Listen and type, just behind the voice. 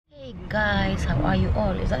Hey guys, how are you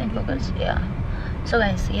all? Is that in focus? Yeah. So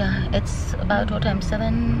guys, yeah, it's about what time?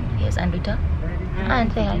 7. Yes, and Rita. And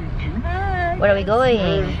say hi. Hi. Where are we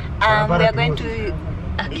going? We are going to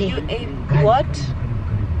UAP. What?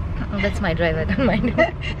 That's my driver, don't mind.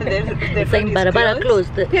 It's saying Barabara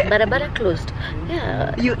closed. Barabara closed.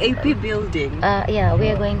 Yeah. UAP building. Yeah, we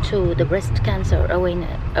are going to the breast cancer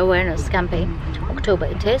awareness campaign. October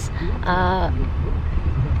it is.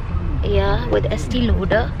 Yeah, with Estee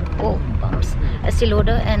Lauder. Oh, bumps. Estee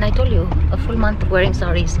Lauder, and I told you, a full month wearing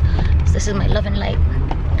saris. So this is my Love and Light.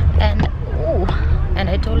 And oh, and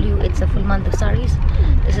I told you it's a full month of saris.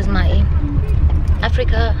 This is my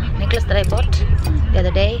Africa necklace that I bought the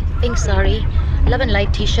other day. Pink sari, Love and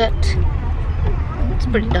Light t-shirt. It's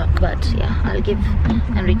pretty dark, but yeah, I'll give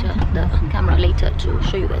Henrietta the camera later to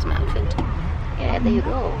show you guys my outfit. Yeah, there you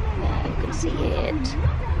go. Yeah, you can see it.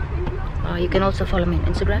 You can also follow me on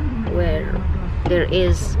Instagram, where there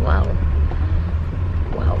is, wow,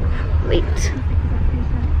 wait,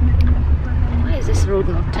 why is this road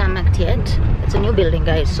not tarmacked yet? It's a new building,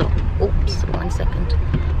 guys, so oops, 1 second.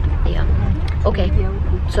 Yeah, okay,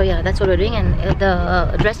 so yeah, that's what we're doing. And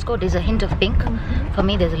the dress code is a hint of pink. For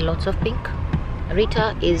me, there's lots of pink.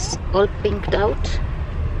 Rita is all pinked out.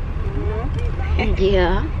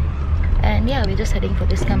 Yeah, and yeah, we're just heading for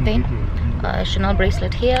this campaign. Sonal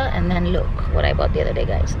bracelet here, and then look what I bought the other day,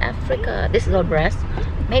 guys. Africa. This is all brass,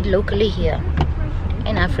 made locally here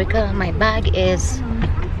in Africa. My bag is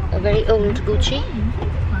a very old Gucci,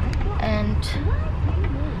 and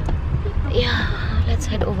yeah, let's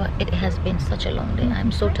head over. It has been such a long day.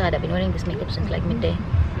 I'm so tired. I've been wearing this makeup since like midday.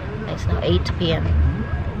 It's now 8 p.m.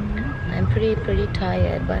 I'm pretty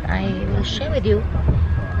tired, but I will share with you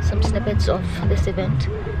some snippets of this event.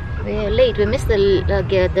 We're late. We missed the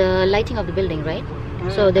lighting of the building, right?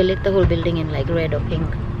 So they lit the whole building in like red or pink.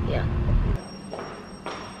 Yeah.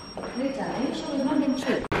 Rita, are you sure we're not getting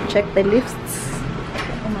tricked? Check the lifts.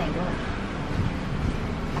 Oh my god.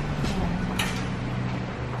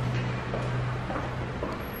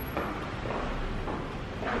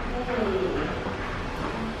 Okay.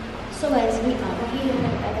 So guys, we are here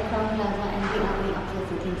at the Crown Plaza, and we are way up to the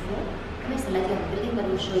 14th floor. I missed the lighting of the building, but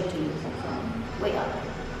we'll show it to you from way up.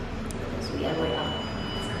 We are way up.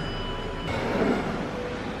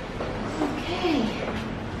 Okay,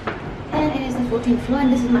 and it is the 14th floor,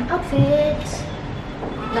 and this is my outfit.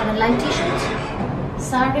 Love and Light t-shirt,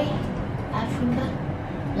 sari, Africa,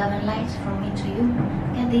 Love and Light from me to you.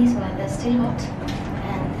 Get these while they're still hot,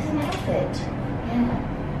 and this is my outfit.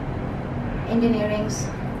 Yeah, Indian earrings,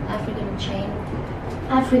 African chain,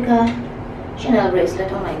 Africa, Chanel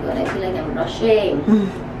bracelet. Oh my god, I feel like I'm rushing.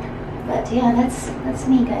 But yeah, that's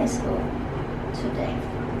me, guys, for today.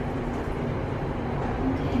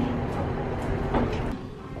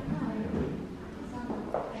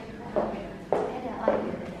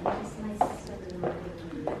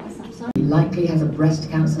 Likely has a breast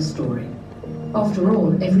cancer story. After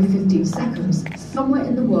all, every 15 seconds, somewhere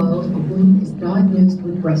in the world, a woman is diagnosed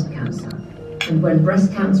with breast cancer. And when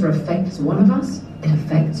breast cancer affects one of us, it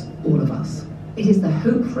affects all of us. It is the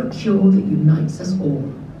hope for a cure that unites us all.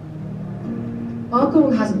 Our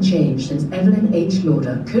goal hasn't changed since Evelyn H.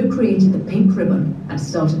 Lauder co-created the Pink Ribbon and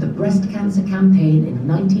started the breast cancer campaign in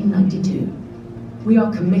 1992. We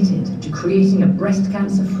are committed to creating a breast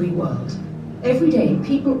cancer-free world. Every day,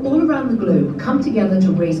 people all around the globe come together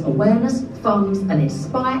to raise awareness, funds, and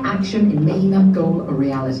inspire action in making that goal a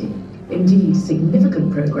reality. Indeed,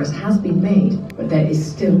 significant progress has been made, but there is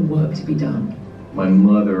still work to be done. My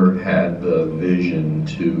mother had the vision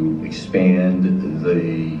to expand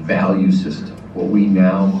the value system, what we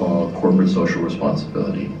now call corporate social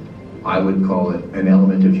responsibility. I would call it an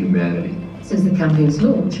element of humanity. Since the campaign's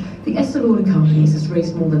launch, the Estee Lauder Companies has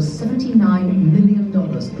raised more than $79 million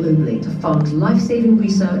globally to fund life-saving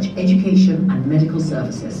research, education, and medical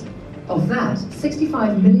services. Of that,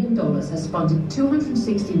 $65 million has funded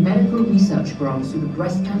 260 medical research grants through the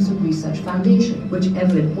Breast Cancer Research Foundation, which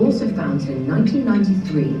Evelyn also founded in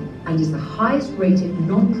 1993 and is the highest-rated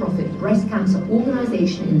non-profit breast cancer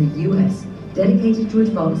organization in the US, dedicated to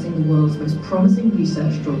advancing the world's most promising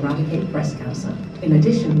research to eradicate breast cancer. In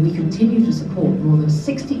addition, we continue to support more than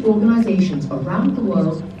 60 organizations around the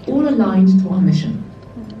world, all aligned to our mission.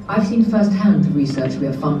 I've seen firsthand the research we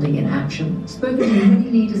are funding in action, spoken to many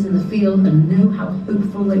leaders in the field, and know how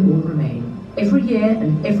hopeful they all remain. Every year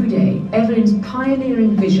and every day, Evelyn's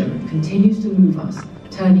pioneering vision continues to move us,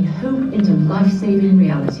 turning hope into life-saving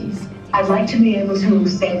realities. I'd like to be able to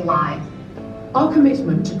save lives. Our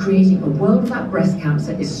commitment to creating a world without breast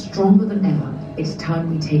cancer is stronger than ever. It's time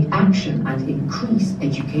we take action and increase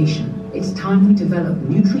education. It's time we develop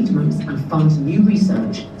new treatments and fund new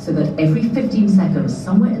research so that every 15 seconds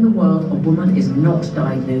somewhere in the world a woman is not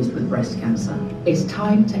diagnosed with breast cancer. It's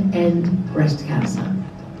time to end breast cancer.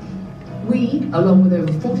 We, along with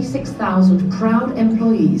over 46,000 proud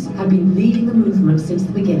employees, have been leading the movement since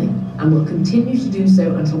the beginning and will continue to do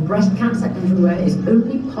so until breast cancer everywhere is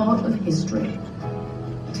only part of history.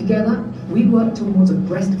 Together, we work towards a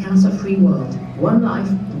breast cancer-free world, one life,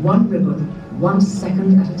 one ribbon, 1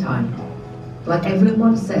 second at a time. Like Evelyn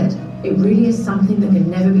once said, it really is something that can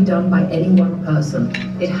never be done by any one person.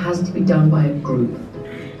 It has to be done by a group.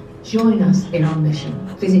 Join us in our mission.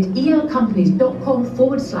 Visit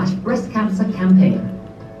elcompanies.com/breast cancer campaign.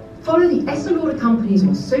 Follow the Estee Lauder companies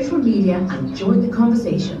on social media and join the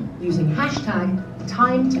conversation using hashtag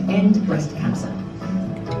 #TimeToEndBreastCancer.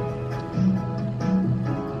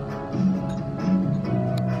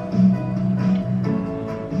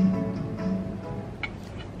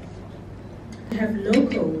 We have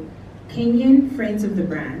local Kenyan friends of the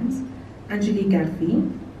brands, Anjali Gadfi,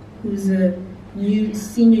 who's a new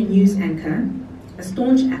senior news anchor, a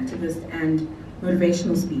staunch activist and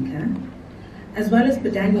motivational speaker, as well as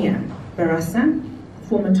Badania Barasa,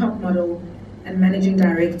 former top model and managing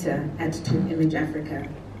director at Tim Image Africa,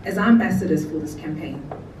 as ambassadors for this campaign.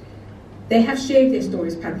 They have shared their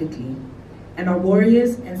stories publicly and are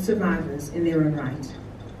warriors and survivors in their own right.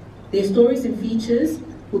 Their stories and features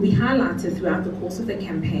will be highlighted throughout the course of the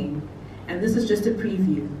campaign, and this is just a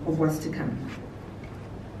preview of what's to come.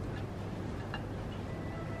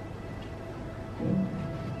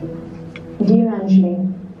 Dear Anjali,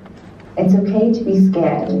 it's okay to be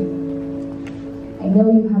scared. I know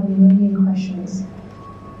you have a million questions.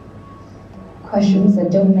 Questions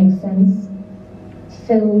that don't make sense,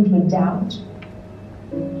 filled with doubt,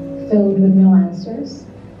 filled with no answers,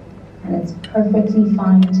 and it's perfectly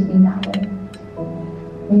fine to be that way.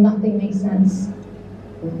 Nothing makes sense,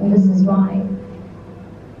 and this is why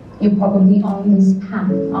you're probably on this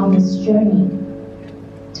path, on this journey,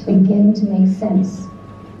 to begin to make sense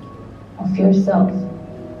of yourself,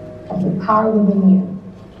 of the power within you,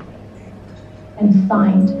 and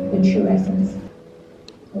find your true essence.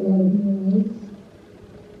 A lot of needs,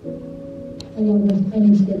 a lot of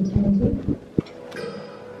things get tempted.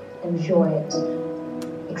 Enjoy it,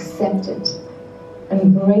 accept it,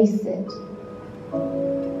 embrace it.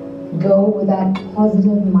 Go with that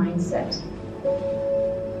positive mindset.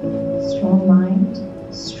 Strong mind,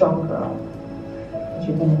 strong girl. What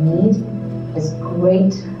you're going to need is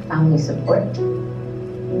great family support.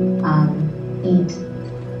 Eat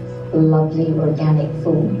lovely organic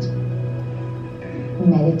food.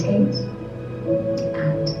 Meditate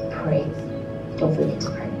and pray. Don't forget to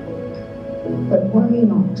pray. But worry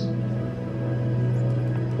not,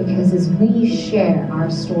 because as we share our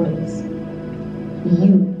stories,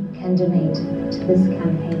 you can donate to this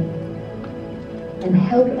campaign and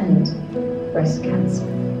help end breast cancer.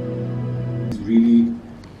 It's really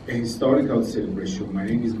a historical celebration. My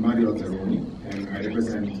name is Mario Alzaroni, and I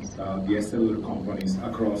represent the Estee Lauder companies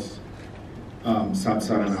across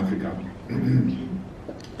Sub-Saharan Africa. And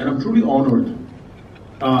I'm truly honored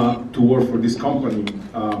to work for this company.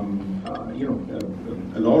 A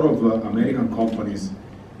lot of American companies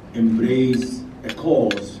embrace a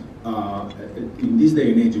cause in this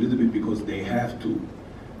day and age a little bit because they have to.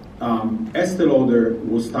 Estee Lauder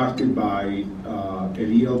was started by a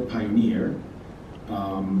real pioneer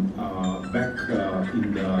back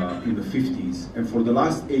in the 50s, and for the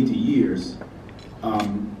last 80 years,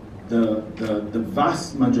 the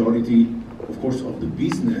vast majority, of course, of the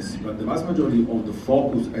business, but the vast majority of the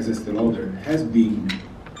focus as Estee Lauder has been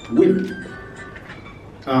women.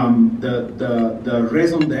 The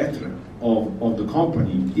raison d'etre of the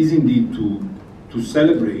company is indeed to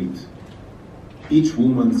celebrate each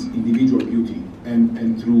woman's individual beauty,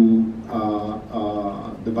 and through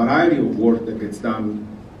the variety of work that gets done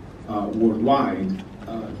worldwide,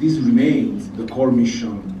 this remains the core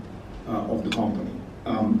mission of the company.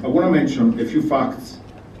 I want to mention a few facts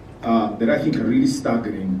that I think are really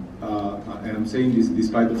staggering, and I'm saying this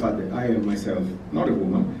despite the fact that I am myself not a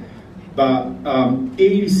woman, but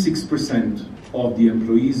 86% of the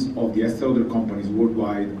employees of the Estee Lauder companies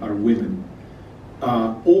worldwide are women.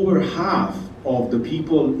 Over half of the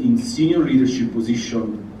people in senior leadership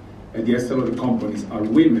position at the Estee Lauder companies are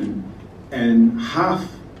women, and half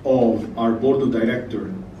of our board of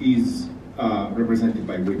directors is represented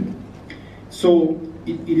by women. So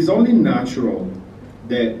it is only natural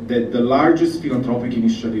that the largest philanthropic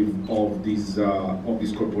initiative of this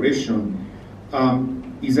corporation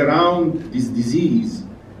is around this disease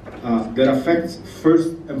that affects first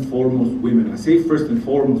and foremost women. I say first and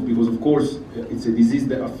foremost because, of course, it's a disease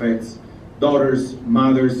that affects daughters,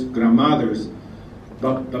 mothers, grandmothers,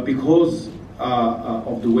 but because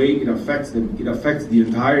of the way it affects them, it affects the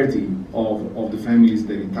entirety of the families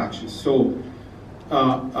that it touches. So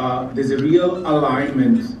there's a real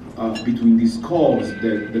alignment between this cause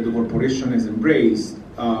that the corporation has embraced,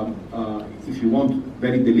 if you want,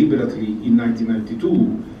 very deliberately in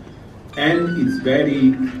 1992, and its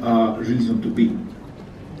very reason to be.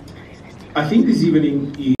 I think this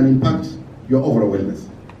evening can impact your overall wellness.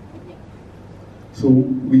 So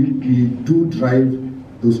we do drive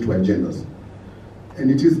those two agendas.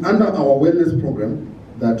 And it is under our wellness program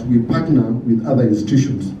that we partner with other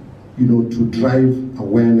institutions, to drive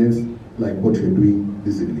awareness like what we're doing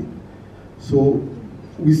this evening. So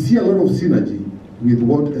we see a lot of synergy with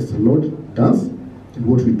what Estee Lauder does and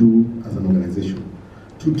what we do as an organization.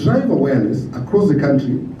 To drive awareness across the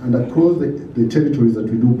country and across the territories that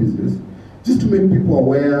we do business, just to make people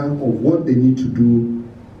aware of what they need to do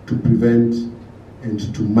to prevent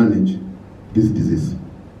and to manage this disease.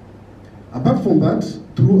 Apart from that,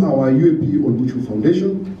 through our UAP or Mutual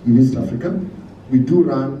Foundation in East Africa, we do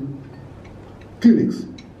run clinics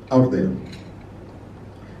out there.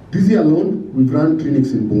 This year alone, we've run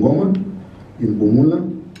clinics in Bungoma, in Bomula,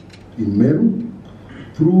 in Meru,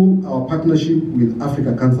 through our partnership with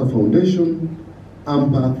Africa Cancer Foundation,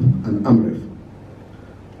 AMPATH, and AMREF.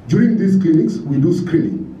 During these clinics, we do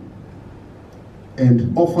screening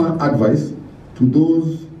and offer advice to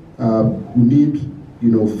those who need,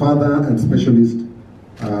 further and specialist,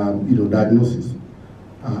 diagnosis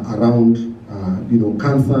around,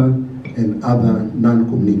 cancer and other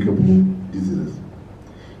non-communicable diseases.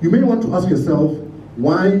 You may want to ask yourself,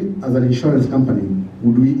 why, as an insurance company,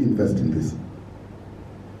 would we invest in this?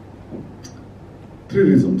 3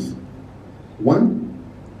 reasons. 1,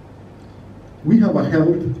 we have a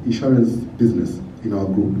health insurance business in our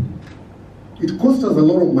group. It costs us a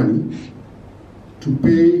lot of money to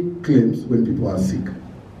pay claims when people are sick.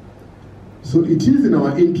 So it is in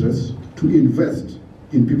our interest to invest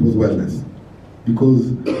in people's wellness,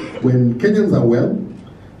 because when Kenyans are well,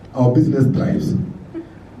 our business thrives.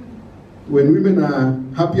 When women are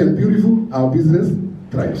happy and beautiful, our business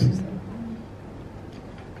thrives.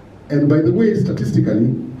 And by the way,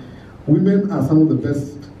 statistically, women are some of the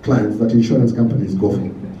best clients that insurance companies go for.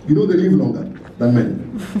 They live longer than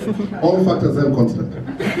men. All factors are constant.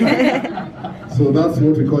 So that's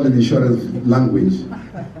what we call in insurance language,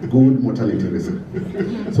 good mortality risk.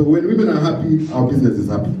 So when women are happy, our business is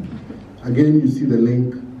happy. Again, you see the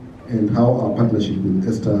link and how our partnership with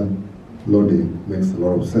Estee Lauder makes a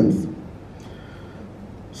lot of sense.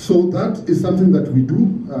 So that is something that we do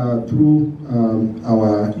through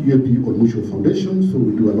our UAP or Mutual Foundation. So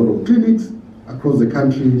we do a lot of clinics across the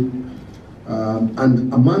country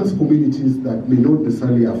and amongst communities that may not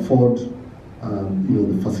necessarily afford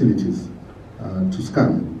the facilities to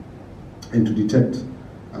scan and to detect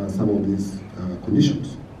some of these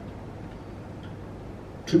conditions.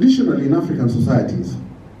 Traditionally in African societies,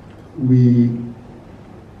 we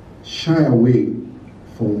shy away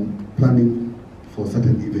from planning for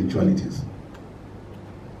certain eventualities.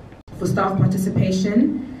 For staff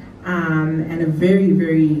participation and a very,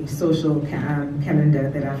 very social calendar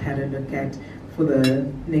that I've had a look at for the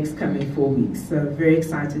next coming 4 weeks. So very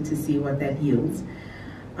excited to see what that yields.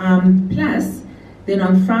 Plus, then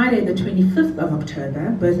on Friday, the 25th of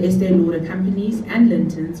October, both Estee Lauder companies and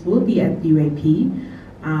Linton's will be at UAP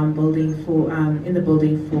in the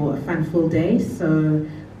building for a fun full day. So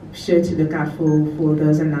sure to look out for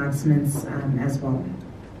those announcements as well.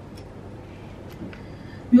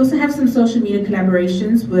 We also have some social media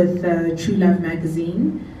collaborations with True Love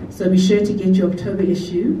magazine. So be sure to get your October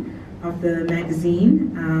issue of the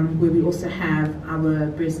magazine, where we also have our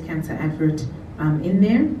breast cancer advert in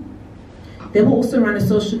there. They will also run a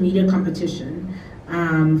social media competition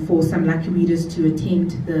for some lucky readers to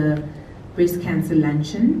attend the breast cancer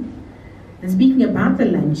luncheon. And speaking about the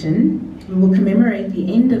luncheon, we will commemorate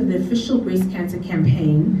the end of the official breast cancer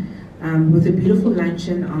campaign with a beautiful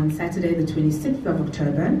luncheon on Saturday the 26th of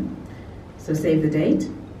October, so save the date,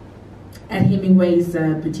 at Hemingway's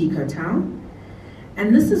Boutique Hotel.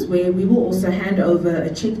 And this is where we will also hand over a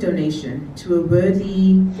check donation to a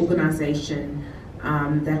worthy organization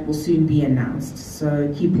that will soon be announced.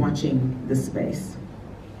 So keep watching this space.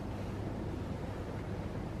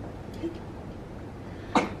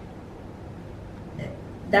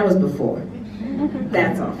 That was before.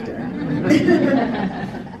 That's after.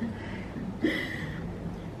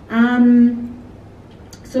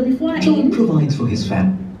 So before I John end, provides for his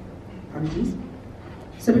family. apologies.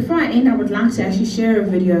 So before I end, I would like to actually share a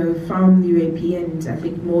video from the UAP, and I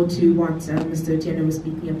think more to what Mr. Otieno was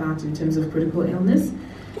speaking about in terms of critical illness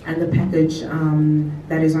and the package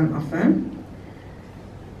that is on offer.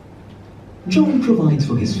 John provides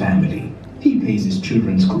for his family. He pays his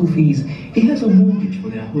children's school fees, he has a mortgage for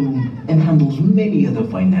their home, and handles many other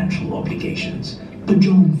financial obligations. But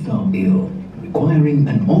John fell ill, requiring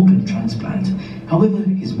an organ transplant. However,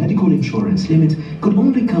 his medical insurance limit could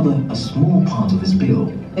only cover a small part of his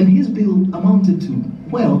bill, and his bill amounted to,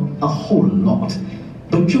 well, a whole lot.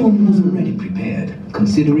 But John was already prepared,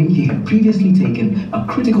 considering he had previously taken a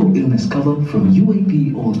critical illness cover from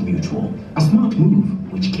UAP Old Mutual. A smart move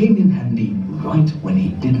which came in handy right when he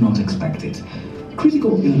did not expect it.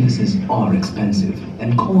 Critical illnesses are expensive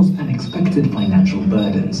and cause unexpected financial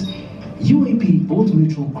burdens. UAP Old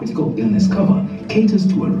Mutual Critical Illness Cover caters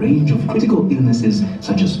to a range of critical illnesses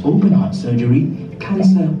such as open heart surgery,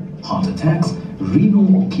 cancer, heart attacks,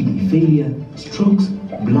 renal or kidney failure, strokes,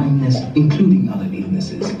 blindness, including other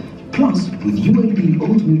illnesses. Plus, with UAP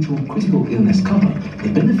Old Mutual Critical Illness Cover, the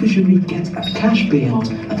beneficiary gets a cash payout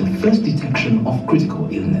at the first detection of critical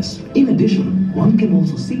illness. In addition, one can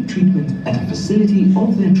also seek treatment at a facility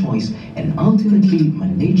of their choice and ultimately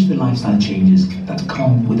manage the lifestyle changes that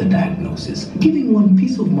come with a diagnosis, giving one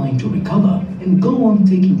peace of mind to recover and go on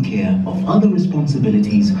taking care of other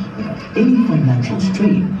responsibilities without any financial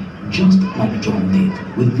strain, just like John did.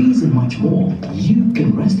 With these and much more, you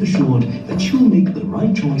can rest assured that you'll make the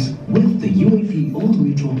right choice with the UAP Old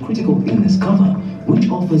Mutual Critical Illness Cover, which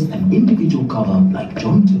offers an individual cover like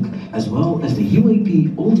John took, as well as the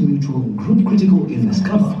UAP Old Mutual Group Critical Illness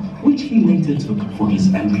Cover, which he later took for his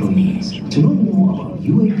employees. To know more about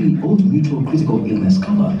UAP Old Mutual Critical Illness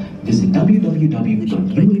Cover, visit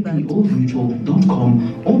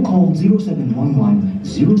www.uapoldmutual.com or call 0711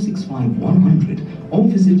 065 100 or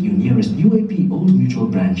visit your nearest UAP Old Mutual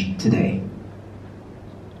branch today.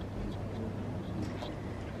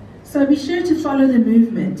 So be sure to follow the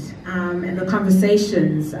movement and the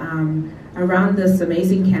conversations around this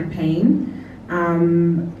amazing campaign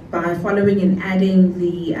by following and adding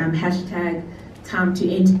the hashtag Time to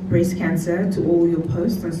End Breast Cancer to all your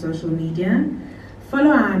posts on social media.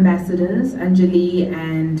 Follow our ambassadors, Anjali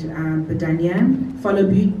and Badania. Follow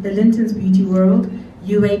the Linton's Beauty World,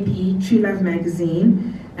 UAP, True Love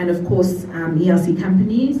Magazine, and of course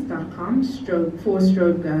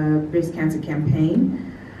elccompanies.com/breast cancer campaign.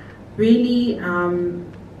 Really,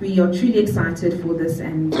 we are truly excited for this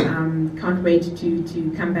and can't wait to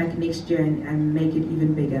come back next year and make it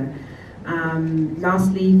even bigger.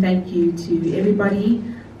 Lastly, thank you to everybody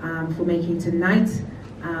for making tonight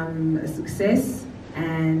a success,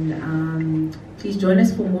 and please join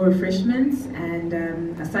us for more refreshments and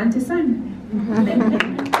asante sana. Thank you.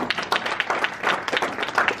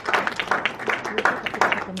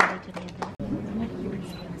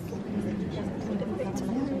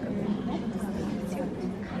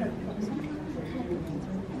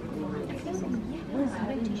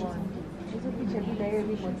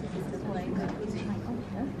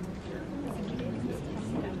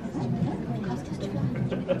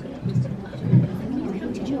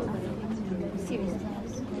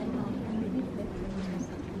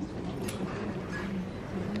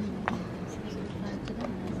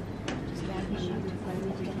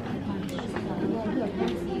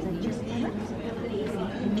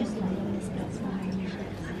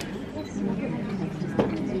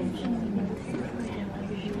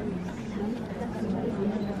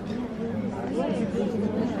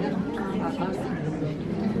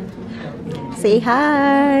 Say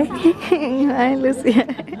hi. Hi, Lucia.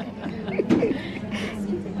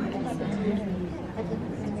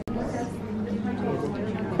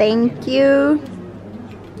 Thank you.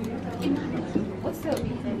 What's the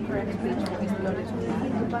correct page for Estee Lauder to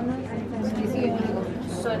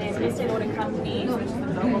So there's Estee Lauder Company, which is the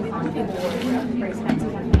global company for breast cancer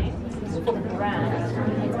campaign. For the brand, it's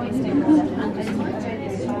Estee Lauder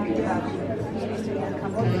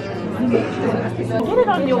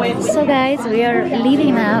So guys, we are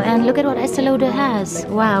leaving now, and look at what Estee Lauder has.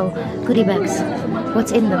 Wow, goodie bags.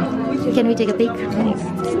 What's in them? Can we take a peek?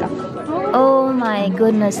 Oh my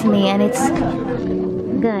goodness me, and it's,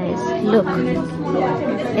 guys, look,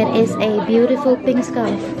 it is a beautiful pink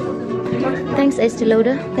scarf. Thanks Estee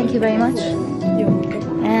Lauder, thank you very much,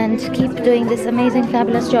 and keep doing this amazing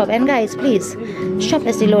fabulous job. And guys, please shop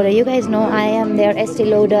Estee Lauder. You guys know I am their Estee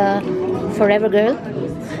Lauder forever girl,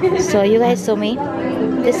 so you guys saw me.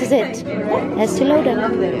 This is it, Estee Lauder.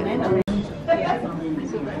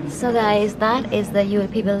 So guys, that is the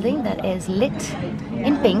UAP building that is lit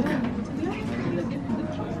in pink,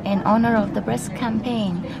 and in honor of the breast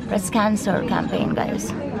cancer campaign,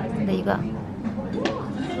 guys. There you go.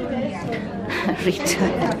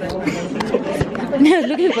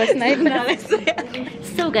 Looking for snipers.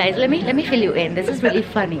 So guys, let me fill you in. This is really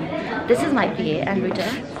funny. This is my PA and Rita.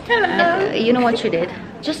 Hello. You know what she did?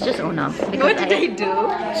 Just own up. What did I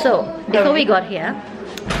do? So before we got here,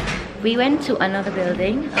 we went to another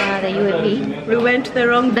building, the UAP. We went to the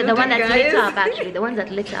wrong building, the one that guys. lit up, actually, the ones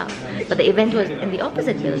that lit up. But the event was in the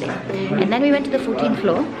opposite building. And then we went to the 14th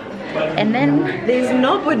floor. And then there's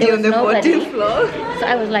nobody on the 14th floor. So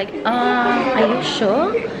I was like, are you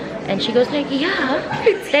sure? And she goes like, yeah.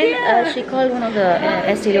 Then she called one of the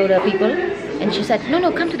Estee Lauder people, and she said,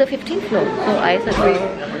 no, come to the 15th floor. So I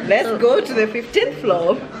said, let's go to the 15th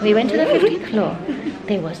floor. We went to the 15th floor.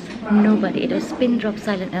 There was nobody. It was pin drop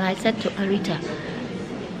silent. And I said to Arita,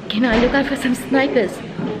 can I look out for some snipers?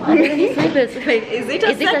 Are there any snipers? Like, is it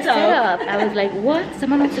a setup? I was like, what?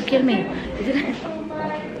 Someone wants to kill me.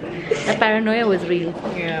 The paranoia was real.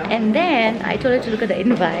 Yeah. And then I told her to look at the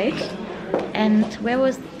invite. And where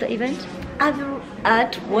was the event? At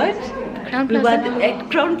what? Crown Plaza. We were at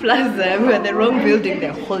Crown Plaza. We were at the wrong building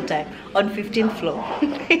the whole time. On 15th floor.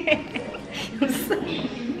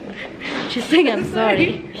 She's saying I'm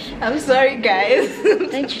sorry. I'm sorry, guys.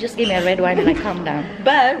 Then she just gave me a red wine and I calmed down.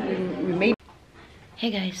 But we made...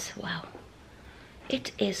 Hey guys, wow.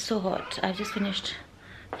 It is so hot. I've just finished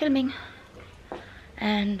filming.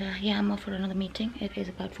 And yeah, I'm off for another meeting. It is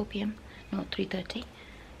about 4 p.m. No, 3:30.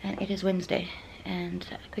 And it is Wednesday. And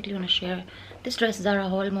I quickly want to share this dress, Zara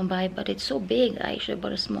haul Mumbai, but it's so big I should have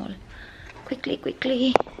bought a small.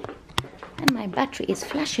 Quickly. And my battery is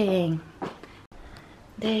flashing.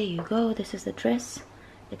 There you go. This is the dress.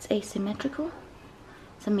 It's asymmetrical.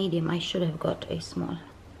 It's a medium. I should have got a small.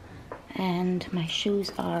 And my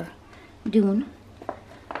shoes are Dune.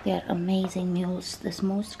 They are amazing mules. This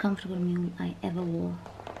most comfortable mule I ever wore.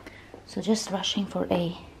 So just rushing for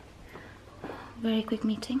a very quick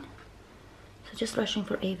meeting.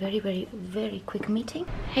 Very quick meeting.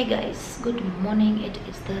 Hey guys, good morning. It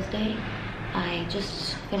is Thursday. I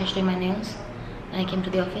just finished doing my nails and I came to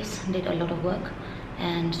the office and did a lot of work.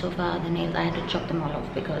 And so far the nails, I had to chop them all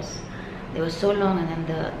off because they were so long and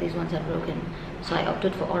then these ones are broken. So I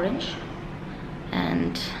opted for orange.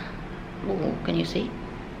 And oh, can you see?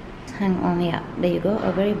 Hang on, yeah, there you go,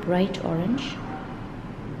 a very bright orange,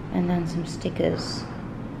 and then some stickers,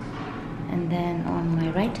 and then on my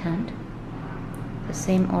right hand the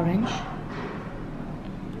same orange,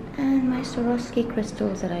 and my Swarovski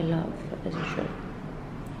crystals that I love as usual.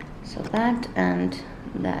 So that and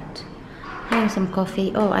that. Having some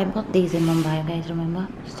coffee. Oh, I bought these in Mumbai, guys, remember?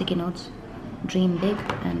 Sticky notes. Dream big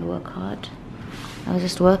and work hard. I was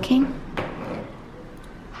just working.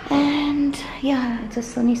 And yeah, it's a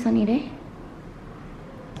sunny day.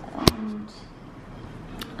 And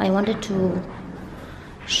I wanted to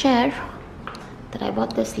share that I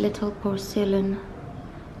bought this little porcelain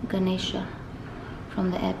Ganesha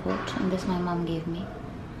from the airport, and this my mom gave me.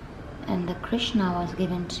 And the Krishna was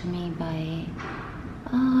given to me by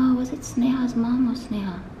was it Sneha's mom or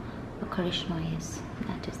Sneha? Or Karishma, yes,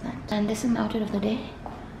 that is that. And this is my outfit of the day.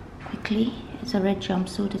 Quickly, it's a red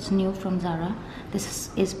jumpsuit. It's new from Zara. This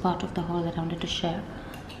is part of the haul that I wanted to share.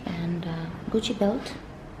 And Gucci belt.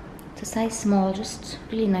 It's a size small, just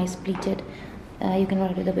really nice pleated. You can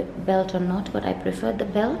wear it with a belt or not, but I preferred the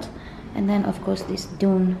belt. And then of course these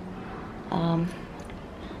Dune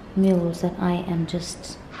mules that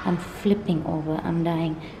I'm flipping over. I'm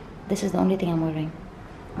dying. This is the only thing I'm wearing.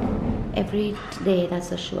 Every day that's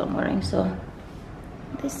the shoe I'm wearing. So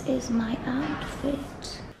this is my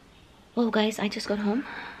outfit. Well guys, I just got home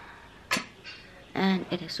and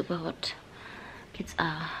it is super hot. Kids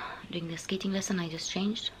are doing their skating lesson. I just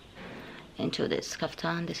changed into this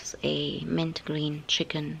kaftan. This is a mint green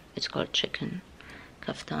chicken. It's called chicken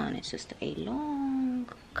kaftan. It's just a long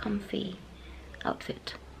comfy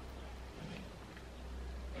outfit.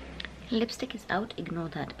 Lipstick is out, ignore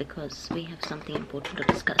that because we have something important to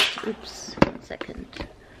discuss. Oops, 1 second.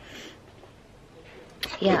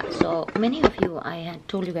 Yeah, so many of you, I had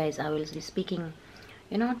told you guys I will be speaking,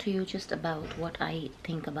 to you just about what I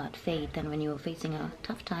think about faith and when you're facing a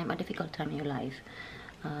tough time, a difficult time in your life,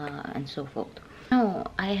 and so forth.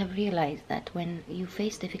 Now, I have realized that when you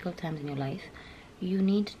face difficult times in your life, you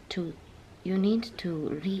need to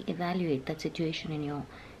re-evaluate that situation in your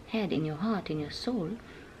head, in your heart, in your soul,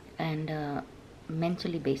 and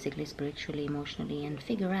mentally, basically, spiritually, emotionally, and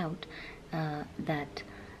figure out that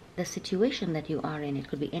the situation that you are in, it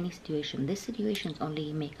could be any situation, these situations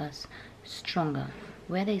only make us stronger.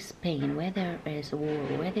 Where there is pain, where there is war,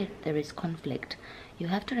 where there is conflict, you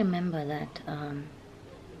have to remember that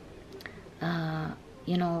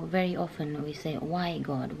You know, very often we say, why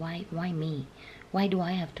God? Why me? Why do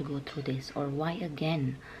I have to go through this? Or why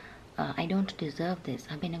again? I don't deserve this.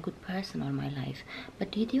 I've been a good person all my life.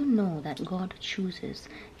 But did you know that God chooses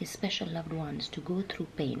his special loved ones to go through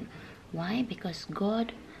pain? Why? Because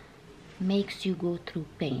God makes you go through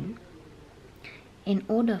pain in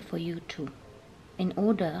order for you to,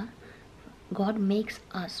 God makes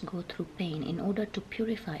us go through pain in order to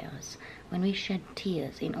purify us. When we shed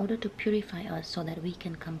tears, in order to purify us so that we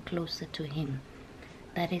can come closer to him.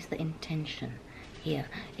 That is the intention here.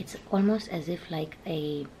 It's almost as if like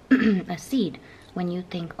a a seed. When you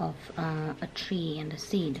think of a tree and a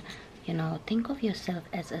seed, you know, think of yourself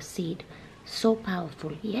as a seed, so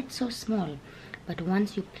powerful yet so small. But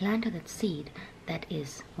once you plant that seed, that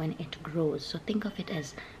is when it grows. So think of it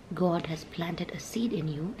as God has planted a seed in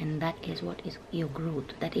you, and that is what is your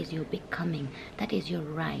growth, that is your becoming, that is your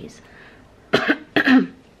rise.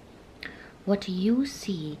 What you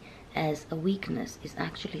see as a weakness is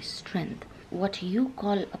actually strength. What you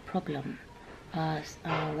call a problem,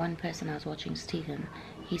 one person I was watching, Stephen,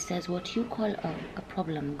 he says what you call a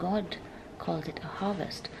problem, God calls it a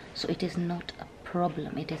harvest. So it is not a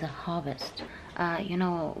problem, it is a harvest. You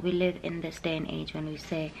know, we live in this day and age when we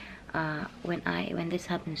say, when this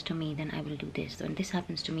happens to me, then I will do this. When this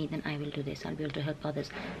happens to me, then I will do this. I'll be able to help others.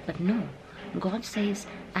 But no, God says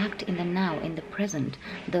act in the now, in the present.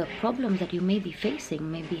 The problems that you may be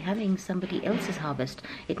facing may be having somebody else's harvest.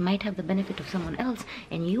 It might have the benefit of someone else,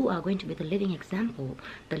 and you are going to be the living example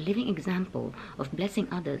of blessing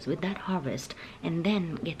others with that harvest, and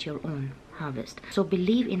then get your own harvest. So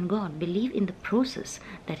believe in God, believe in the process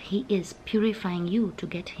that he is purifying you to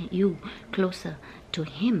get you closer to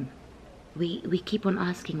him. We keep on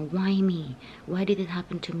asking, why me? Why did it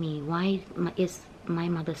happen to me? Why is my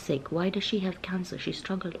mother sick? Why does she have cancer? She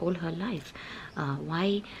struggled all her life.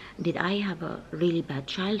 Why did I have a really bad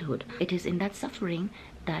childhood? It is in that suffering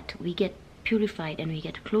that we get purified and we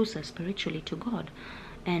get closer spiritually to God.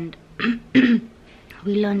 And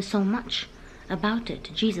we learn so much about it.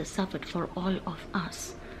 Jesus suffered for all of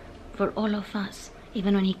us. For all of us.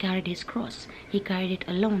 Even when he carried his cross, he carried it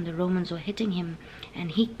alone. The Romans were hitting him, and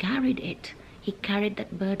he carried it. He carried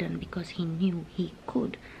that burden because he knew he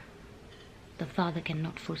could. The Father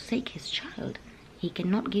cannot forsake his child. He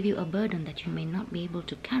cannot give you a burden that you may not be able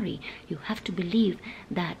to carry. You have to believe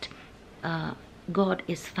that God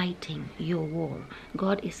is fighting your war.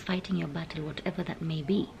 God is fighting your battle, whatever that may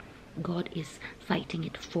be. God is fighting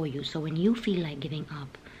it for you. So when you feel like giving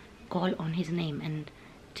up, call on his name and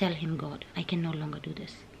tell him, God, I can no longer do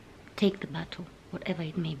this. Take the battle, whatever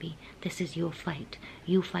it may be. This is your fight.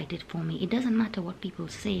 You fight it for me. It doesn't matter what people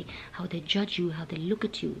say, how they judge you, how they look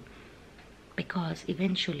at you. Because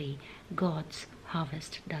eventually God's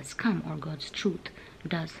harvest does come, or God's truth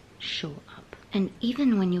does show up. And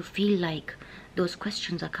even when you feel like those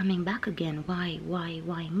questions are coming back again, why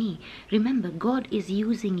me? Remember, God is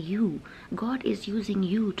using you. God is using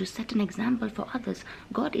you to set an example for others.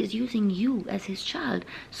 God is using you as his child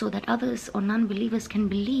so that others or non-believers can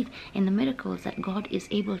believe in the miracles that God is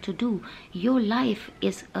able to do. Your life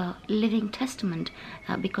is a living testament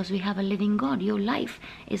because we have a living God. Your life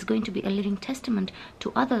is going to be a living testament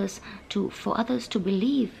to others, for others to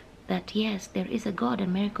believe that yes, there is a God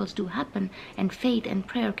and miracles do happen, and faith and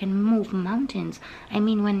prayer can move mountains. I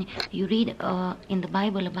mean, when you read in the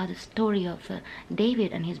Bible about the story of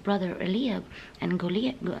David and his brother Eliab and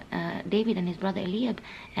Goliath,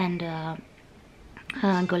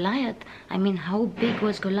 Goliath, I mean, how big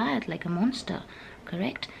was Goliath? Like a monster,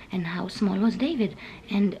 correct? And how small was David?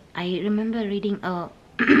 And I remember reading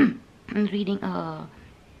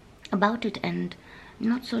about it, and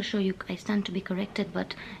not so sure I stand to be corrected,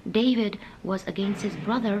 but David was against his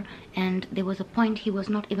brother, and there was a point he was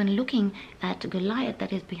not even looking at Goliath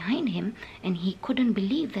that is behind him, and he couldn't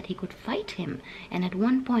believe that he could fight him. And at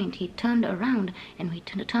one point he turned around, and when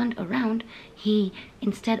he turned around, he,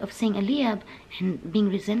 instead of saying Eliab and being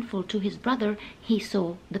resentful to his brother, he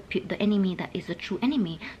saw the enemy that is the true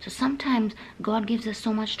enemy. So sometimes God gives us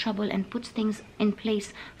so much trouble and puts things in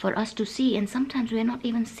place for us to see, and sometimes we are not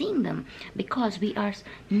even seeing them because we are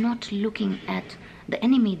not looking at the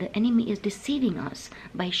enemy. The enemy is deceiving us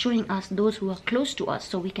by showing us those who are close to us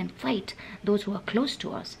so we can fight those who are close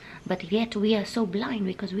to us. But yet we are so blind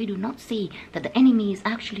because we do not see that the enemy is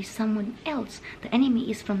actually someone else. The enemy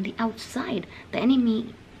is from the outside. The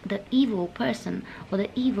enemy, the evil person, or the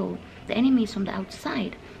enemy is from the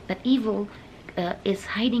outside. That evil is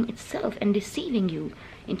hiding itself and deceiving you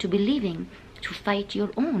into believing to fight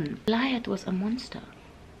your own. Goliath was a monster.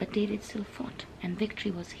 but David still fought, and victory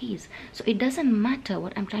was his. So it doesn't matter.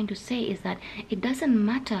 What I'm trying to say is that it doesn't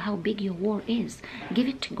matter how big your war is. Give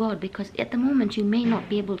it to God, because at the moment you may not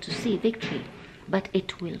be able to see victory, but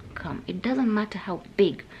it will come. It doesn't matter how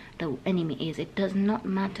big the enemy is. It does not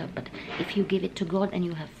matter. But if you give it to God and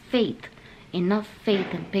you have faith, enough faith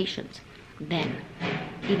and patience, then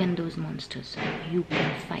even those monsters, you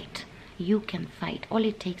can fight. You can fight. All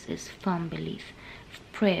it takes is firm belief,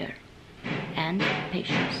 prayer, and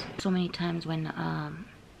patience. So many times when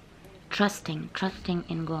trusting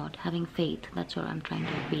in God, having faith, that's what I'm trying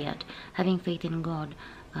to be at. Having faith in God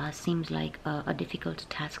seems like a difficult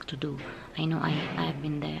task to do. I know I've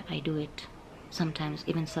been there. I do it sometimes,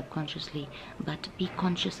 even subconsciously, but be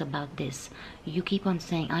conscious about this. You keep on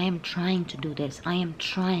saying, I am trying to do this, I am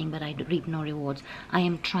trying, but I reap no rewards. I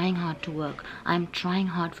am trying hard to work, I am trying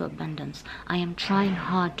hard for abundance, I am trying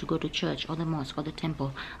hard to go to church or the mosque or the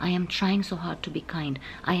temple, I am trying so hard to be kind,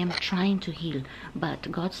 I am trying to heal. But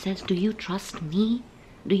God says, do you trust me?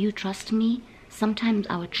 Do you trust me? Sometimes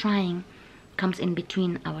our trying comes in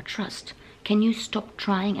between our trust. Can you stop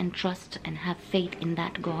trying and trust and have faith in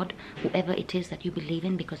that God, whoever it is that you believe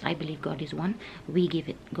in? Because I believe God is one. We give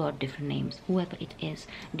it God different names, whoever it is.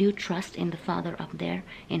 Do you trust in the Father up there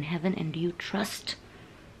in heaven? And do you trust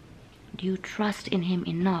in Him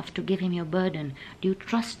enough to give Him your burden? Do you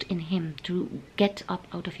trust in Him to get up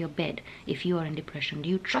out of your bed if you are in depression? Do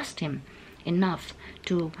you trust Him enough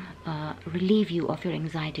to relieve you of your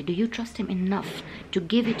anxiety? Do you trust Him enough to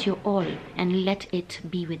give it your all and let it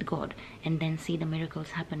be with God and then see the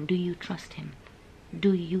miracles happen? Do you trust Him?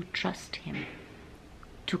 Do you trust Him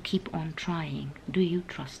to keep on trying? Do you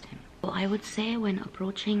trust Him? So I would say, when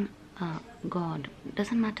approaching God, it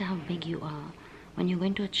doesn't matter how big you are. When you go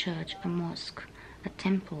into a church, a mosque, a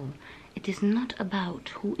temple, it is not about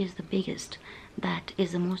who is the biggest, that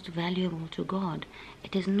is the most valuable to God.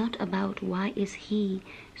 It is not about why is he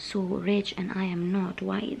so rich and I am not,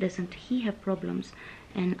 why doesn't he have problems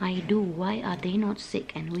and I do, why are they not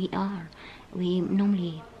sick and we are. We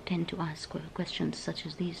normally tend to ask questions such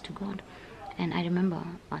as these to God. And I remember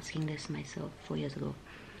asking this myself 4 years ago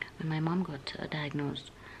when my mom got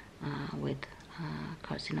diagnosed with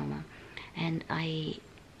carcinoma. And I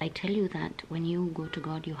tell you that when you go to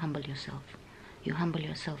God, you humble yourself. You humble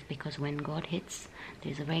yourself, because when God hits,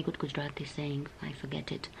 there's a very good Gujarati saying, I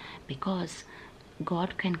forget it, because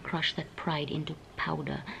God can crush that pride into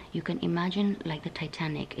powder. You can imagine like the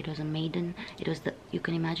Titanic. It was a maiden, you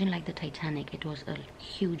can imagine like the Titanic. It was a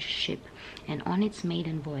huge ship, and on its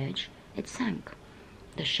maiden voyage, it sank.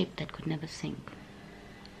 The ship that could never sink.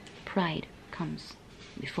 Pride comes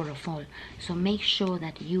before a fall. So make sure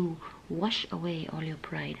that you wash away all your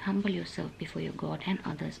pride, humble yourself before your God and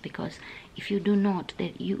others, because if you do not,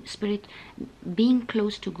 that you spirit being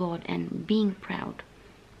close to God and being proud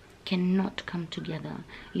cannot come together.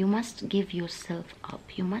 You must give yourself up.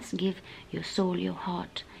 You must give your soul, your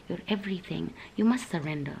heart, your everything. You must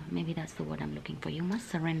surrender. Maybe that's the word I'm looking for. You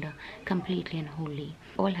must surrender completely and wholly.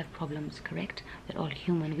 All have problems, correct? We're all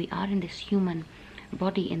human. We are in this human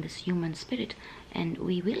body, in this human spirit, and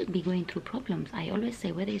we will be going through problems. I always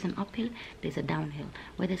say, where there is an uphill, there's a downhill.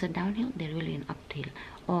 Where there's a downhill, there's really an uphill.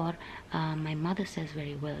 Or my mother says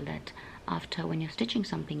very well that after, when you're stitching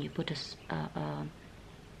something, you put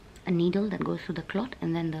a needle that goes through the cloth,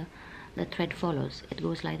 and then the thread follows. It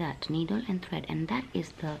goes like that, needle and thread, and that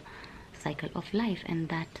is the cycle of life. And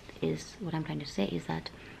that is what I'm trying to say, is that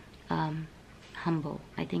humble.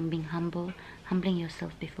 I think being humble, humbling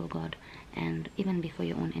yourself before God and even before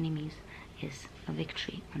your own enemies, is a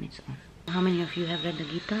victory on its own. How many of you have read the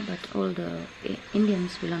Gita? But all the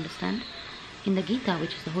Indians will understand. In the Gita,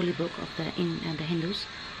 which is the holy book of the Hindus,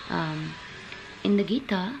 in the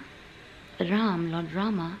Gita, Lord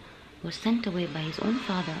Rama was sent away by his own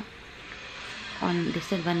father on, they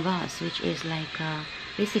said, Vanvas, which is like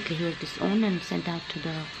basically he was disowned and sent out to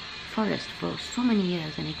the forest for so many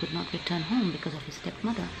years, and he could not return home because of his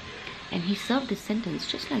stepmother. And he served this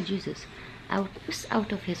sentence just like Jesus,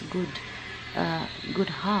 out of his good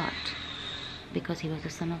heart, because he was the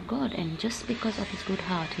Son of God. And just because of his good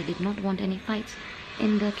heart, he did not want any fights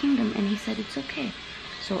in the kingdom, and he said it's okay.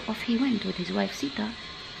 So off he went with his wife Sita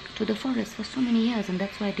to the forest for so many years. And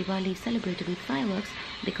that's why Diwali is celebrated with fireworks,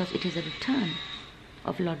 because it is a return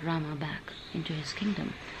of Lord Rama back into his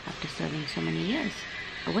kingdom after serving so many years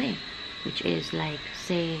away, which is like,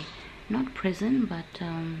 say, not prison, but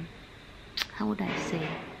how would I say,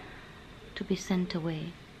 to be sent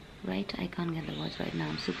away, right? I can't get the words right now.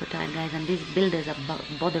 I'm super tired, guys, and these builders are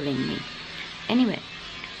bothering me. Anyway,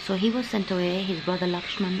 so he was sent away. His brother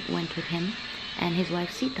Lakshman went with him, and his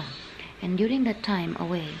wife Sita. And during that time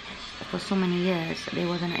away, for so many years, there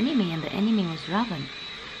was an enemy, and the enemy was Ravan,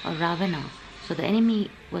 or Ravana. So the enemy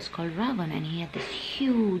was called Ravan, and he had this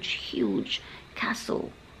huge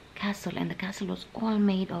castle, and the castle was all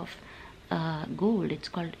made of gold.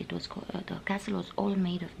 The castle was all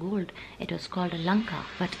made of gold. It was called Lanka.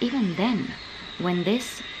 But even then, when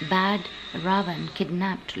this bad Ravan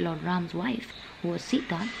kidnapped Lord Ram's wife, who was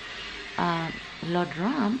Sita, Lord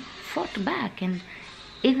Ram fought back, and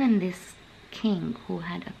even this king who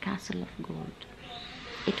had a castle of gold,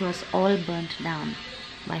 it was all burnt down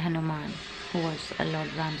by Hanuman, who was a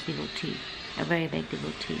Lord Ram's devotee, a very big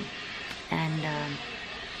devotee. And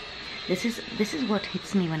this is what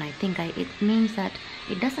hits me when I think. It means that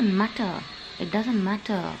it doesn't matter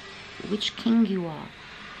which king you are,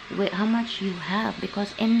 how much you have,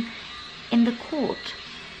 because in the court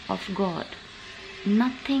of God,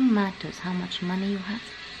 nothing matters how much money you have,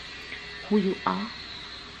 who you are,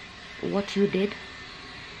 what you did,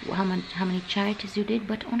 how many charities you did,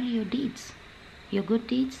 but only your deeds, your good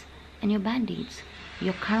deeds and your bad deeds.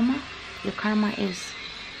 Your karma is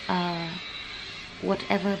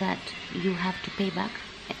whatever that you have to pay back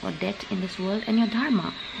or debt in this world, and your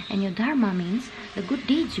dharma means the good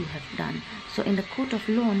deeds you have done. So in the court of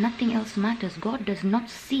law, nothing else matters. God does not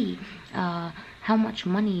see how much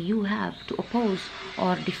money you have to oppose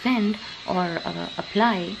or defend or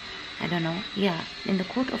apply. I don't know. Yeah, in the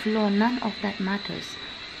court of law, none of that matters.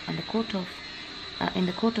 In the court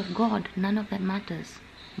of God, none of that matters.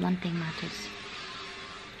 One thing matters: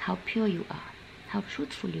 how pure you are, how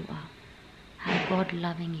truthful you are, how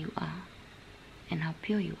God-loving you are, and how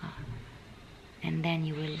pure you are. And then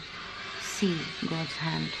you will see God's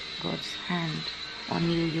hand on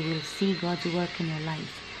you. You will see God's work in your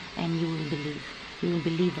life, and you will believe. You will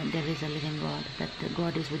believe that there is a living God, that the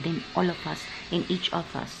God is within all of us, in each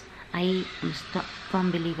of us. I am a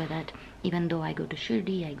firm believer that even though I go to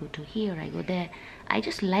Shirdi, I go to here, I go there, I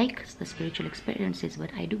just like the spiritual experiences,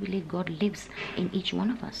 but I do believe God lives in each one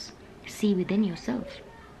of us. See within yourself.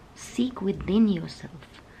 Seek within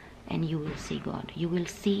yourself, and you will see God. You will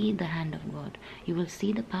see the hand of God. You will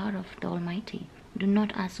see the power of the Almighty. Do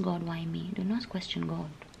not ask God, why me? Do not question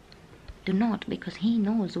God. Do not, because He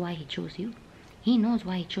knows why He chose you. He knows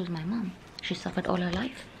why He chose my mom. She suffered all her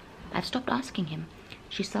life. I've stopped asking Him.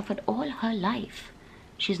 She suffered all her life.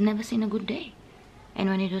 She's never seen a good day. And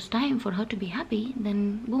when it was time for her to be happy,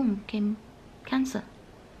 then boom, came cancer.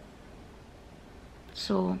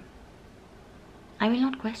 So I will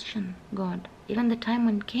not question God. Even the time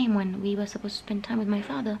when we were supposed to spend time with my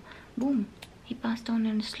father, boom, he passed on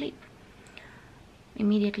in his sleep.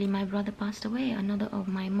 Immediately my brother passed away. Another of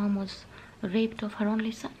my mom was raped of her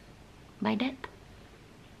only son by death.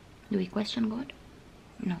 Do we question God?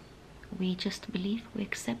 No. We just believe, we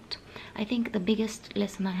accept. I think the biggest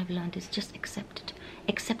lesson I have learned is just accept it.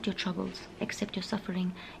 Accept your troubles, accept your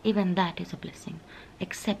suffering. Even that is a blessing.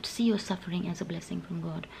 See your suffering as a blessing from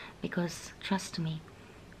God, because trust me,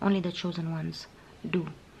 only the chosen ones do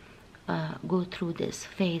go through this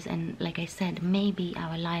phase. And like I said, maybe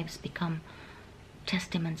our lives become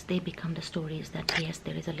testaments. They become the stories that yes,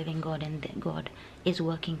 there is a living God, and that God is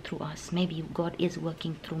working through us. Maybe God is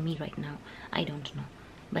working through me right now. I don't know.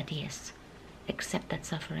 But yes, accept that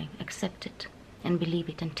suffering, accept it, and believe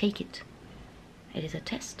it, and take it. It is a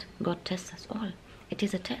test. God tests us all. It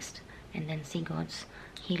is a test. And then see God's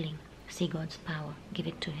healing, see God's power, give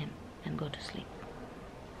it to Him, and go to sleep.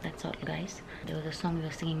 That's all, guys. There was a song we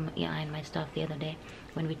were singing, I and my staff, the other day,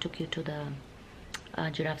 when we took you to the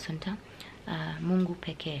Giraffe Center. Mungu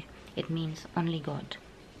peke. It means only God.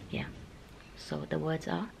 Yeah. So the words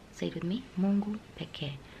are, say it with me, Mungu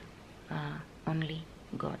peke. Only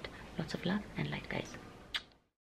God. Lots of love and light, guys.